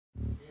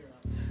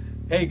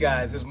Hey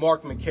guys, it's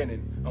Mark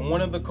McKinnon. I'm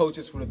one of the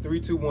coaches for the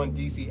 321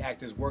 DC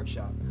Actors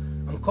Workshop.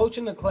 I'm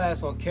coaching a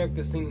class on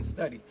character scene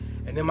study,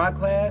 and in my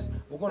class,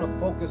 we're going to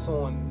focus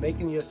on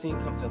making your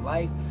scene come to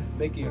life,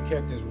 making your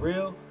characters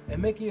real,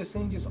 and making your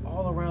scene just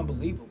all around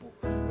believable.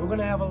 We're going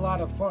to have a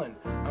lot of fun.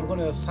 I'm going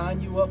to assign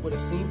you up with a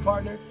scene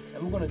partner,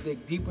 and we're going to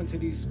dig deep into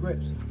these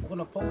scripts. We're going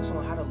to focus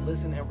on how to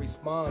listen and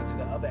respond to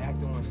the other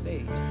actor on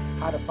stage,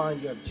 how to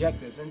find your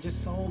objectives, and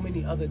just so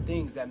many other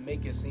things that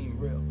make your scene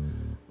real.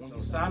 So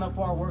sign up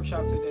for our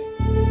workshop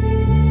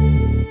today.